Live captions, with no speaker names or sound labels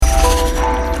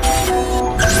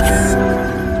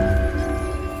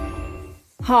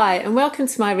Hi, and welcome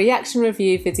to my reaction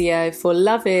review video for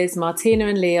Love Is Martina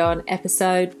and Leon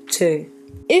episode 2.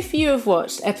 If you have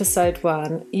watched episode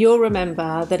 1, you'll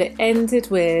remember that it ended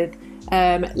with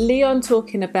Leon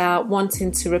talking about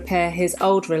wanting to repair his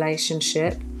old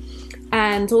relationship,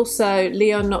 and also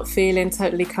Leon not feeling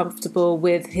totally comfortable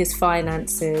with his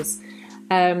finances.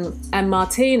 And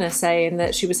Martina saying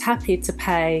that she was happy to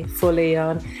pay for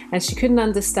Leon and she couldn't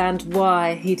understand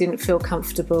why he didn't feel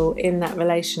comfortable in that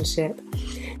relationship.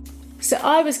 So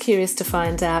I was curious to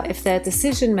find out if their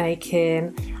decision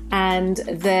making and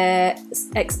their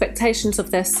expectations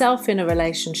of their self in a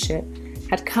relationship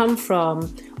had come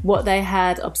from what they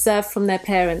had observed from their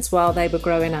parents while they were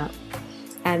growing up.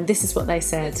 And this is what they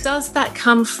said. Does that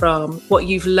come from what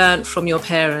you've learnt from your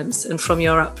parents and from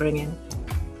your upbringing?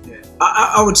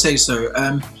 I would say so.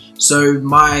 So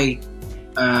my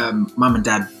mum and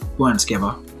dad weren't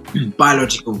together,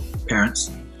 biological parents.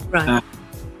 Right.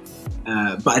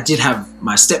 But I did have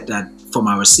my stepdad from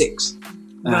I was 6.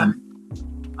 Right.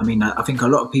 I mean, I think a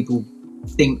lot of people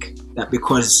think that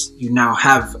because you now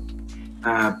have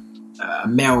a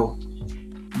male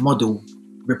model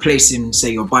replacing,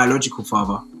 say, your biological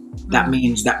father, that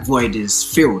means that void is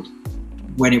filled,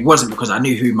 when it wasn't, because I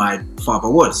knew who my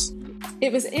father was.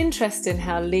 It was interesting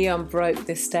how Leon broke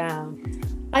this down.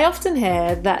 I often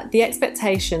hear that the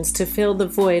expectations to fill the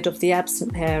void of the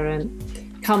absent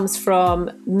parent comes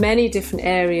from many different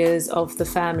areas of the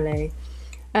family.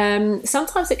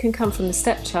 Sometimes it can come from the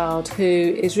stepchild who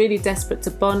is really desperate to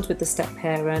bond with the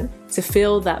step-parent to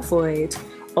fill that void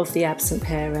of the absent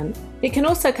parent. It can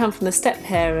also come from the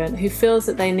step-parent who feels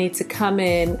that they need to come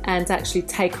in and actually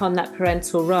take on that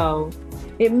parental role.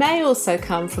 It may also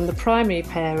come from the primary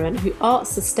parent who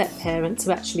asks the step-parent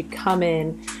to actually come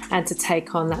in and to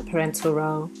take on that parental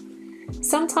role.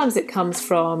 Sometimes it comes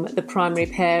from the primary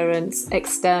parent's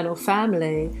external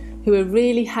family who are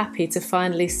really happy to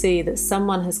finally see that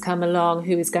someone has come along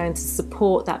who is going to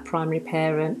support that primary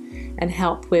parent and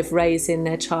help with raising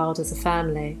their child as a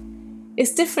family.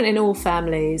 It's different in all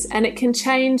families, and it can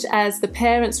change as the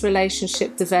parents'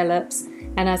 relationship develops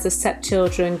and as the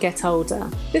stepchildren get older.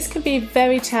 This can be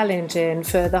very challenging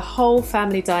for the whole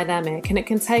family dynamic, and it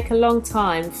can take a long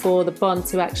time for the bond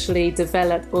to actually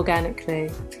develop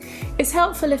organically. It's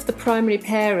helpful if the primary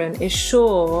parent is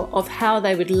sure of how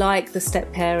they would like the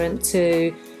step-parent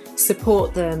to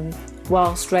support them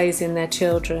whilst raising their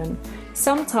children.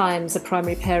 Sometimes a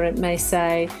primary parent may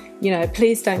say,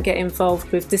 please don't get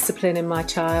involved with disciplining my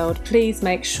child. Please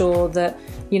make sure that,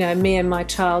 me and my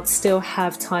child still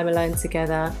have time alone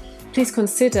together. Please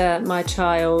consider my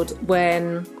child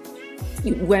when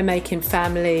we're making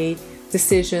family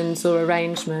decisions or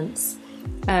arrangements.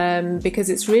 Because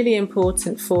it's really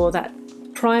important for that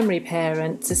primary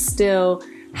parent to still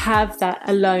have that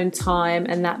alone time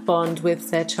and that bond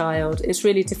with their child. It's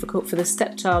really difficult for the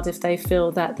stepchild if they feel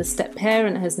that the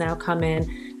step-parent has now come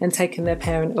in and taken their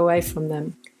parent away from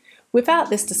them. Without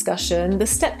this discussion, the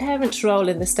step-parent's role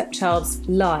in the stepchild's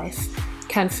life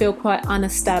can feel quite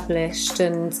unestablished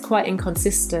and quite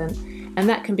inconsistent, and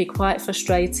that can be quite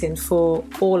frustrating for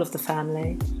all of the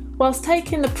family. Whilst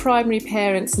taking the primary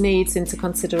parent's needs into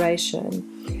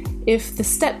consideration, if the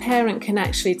step-parent can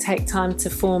actually take time to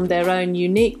form their own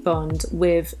unique bond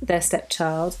with their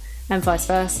stepchild and vice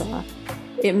versa,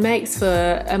 it makes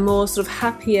for a more sort of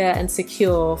happier and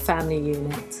secure family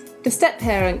unit. The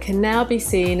step-parent can now be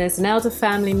seen as an elder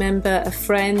family member, a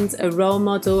friend, a role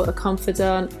model, a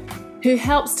confidant, who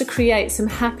helps to create some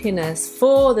happiness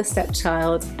for the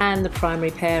stepchild and the primary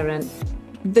parent.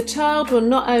 The child will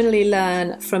not only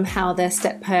learn from how their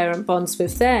step-parent bonds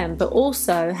with them, but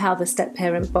also how the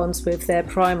step-parent bonds with their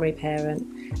primary parent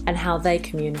and how they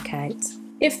communicate.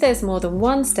 If there's more than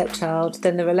one stepchild,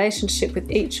 then the relationship with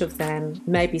each of them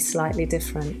may be slightly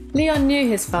different. Leon knew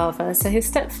his father, so his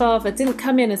stepfather didn't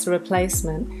come in as a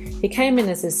replacement. He came in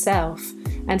as himself,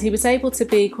 and he was able to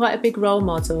be quite a big role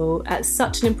model at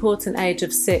such an important age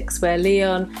of 6, where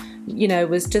Leon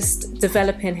was just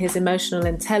developing his emotional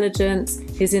intelligence,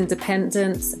 his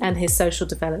independence, and his social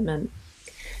development.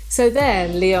 So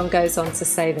then Leon goes on to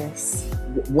say this.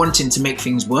 Wanting to make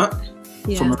things work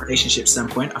from a relationship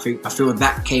standpoint, I feel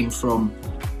that came from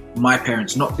my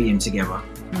parents not being together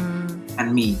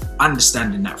and me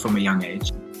understanding that from a young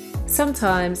age.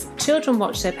 Sometimes children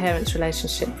watch their parents'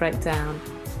 relationship break down,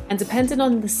 and depending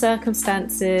on the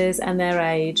circumstances and their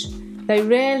age, they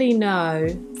rarely know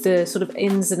the sort of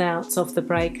ins and outs of the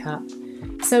breakup.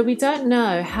 So we don't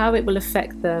know how it will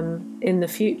affect them in the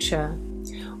future.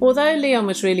 Although Leon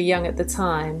was really young at the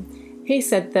time, he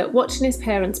said that watching his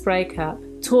parents break up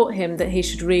taught him that he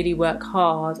should really work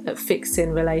hard at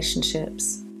fixing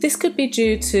relationships. This could be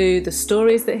due to the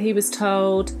stories that he was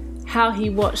told, how he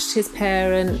watched his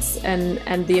parents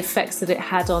and the effects that it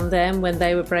had on them when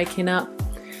they were breaking up,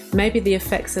 maybe the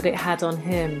effects that it had on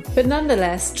him. But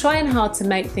nonetheless, trying hard to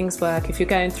make things work if you're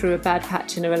going through a bad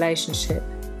patch in a relationship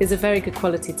is a very good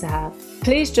quality to have.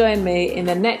 Please join me in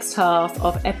the next half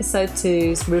of episode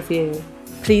 2's review.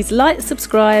 Please like,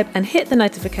 subscribe and hit the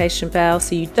notification bell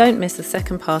so you don't miss the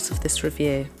second part of this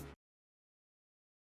review.